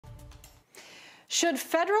Should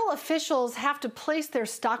federal officials have to place their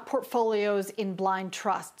stock portfolios in blind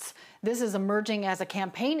trusts? This is emerging as a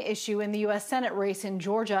campaign issue in the U.S. Senate race in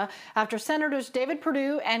Georgia after Senators David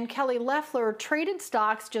Perdue and Kelly Loeffler traded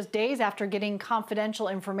stocks just days after getting confidential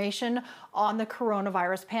information on the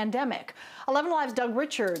coronavirus pandemic. 11 Alive's Doug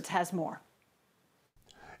Richards has more.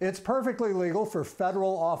 It's perfectly legal for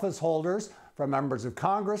federal office holders, from members of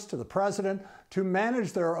Congress to the president, to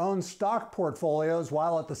manage their own stock portfolios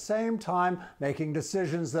while at the same time making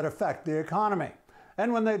decisions that affect the economy.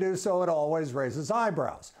 And when they do so, it always raises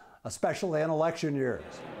eyebrows, especially in election years.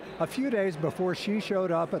 A few days before she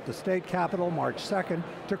showed up at the state capitol March 2nd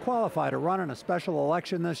to qualify to run in a special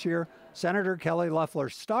election this year, Senator Kelly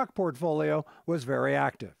Loeffler's stock portfolio was very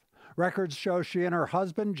active. Records show she and her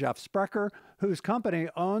husband, Jeff Sprecher, whose company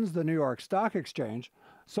owns the New York Stock Exchange,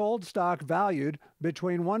 sold stock valued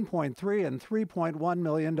between $1.3 and $3.1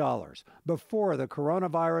 million before the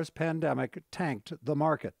coronavirus pandemic tanked the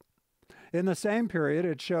market. In the same period,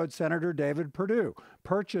 it showed Senator David Perdue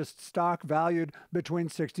purchased stock valued between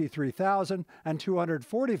 $63,000 and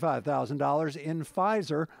 $245,000 in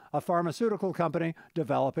Pfizer, a pharmaceutical company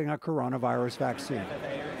developing a coronavirus vaccine.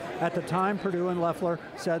 At the time, Perdue and Loeffler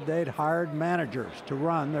said they'd hired managers to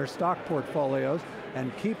run their stock portfolios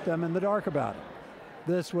and keep them in the dark about it.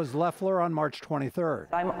 This was Loeffler on March 23rd.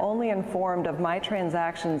 I'm only informed of my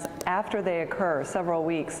transactions after they occur, several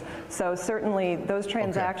weeks. So certainly those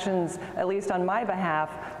transactions, at least on my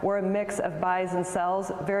behalf, were a mix of buys and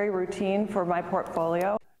sells, very routine for my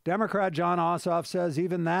portfolio. Democrat John Ossoff says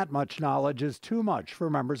even that much knowledge is too much for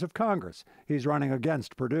members of Congress. He's running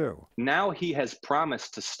against Perdue. Now he has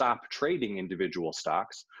promised to stop trading individual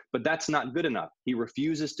stocks, but that's not good enough. He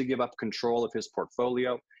refuses to give up control of his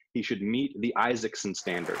portfolio. He should meet the Isaacson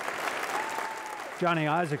standard. Johnny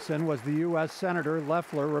Isaacson was the U.S. Senator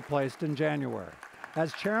Loeffler replaced in January.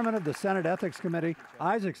 As chairman of the Senate Ethics Committee,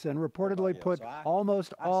 Isaacson reportedly put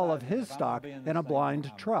almost all of his stock in a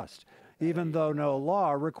blind trust, even though no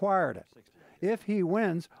law required it. If he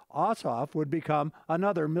wins, Ossoff would become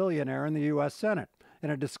another millionaire in the U.S. Senate. In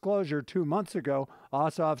a disclosure 2 months ago,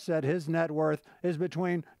 Ossoff said his net worth is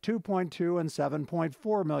between $2.2 and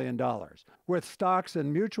 $7.4 million, with stocks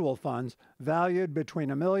and mutual funds valued between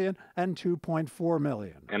 $1 million and $2.4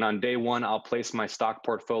 million. And on day one, I'll place my stock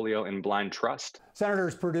portfolio in blind trust.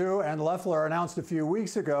 Senators Perdue and Loeffler announced a few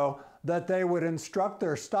weeks ago that they would instruct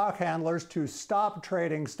their stock handlers to stop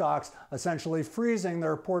trading stocks, essentially freezing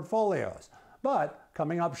their portfolios, but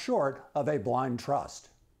coming up short of a blind trust.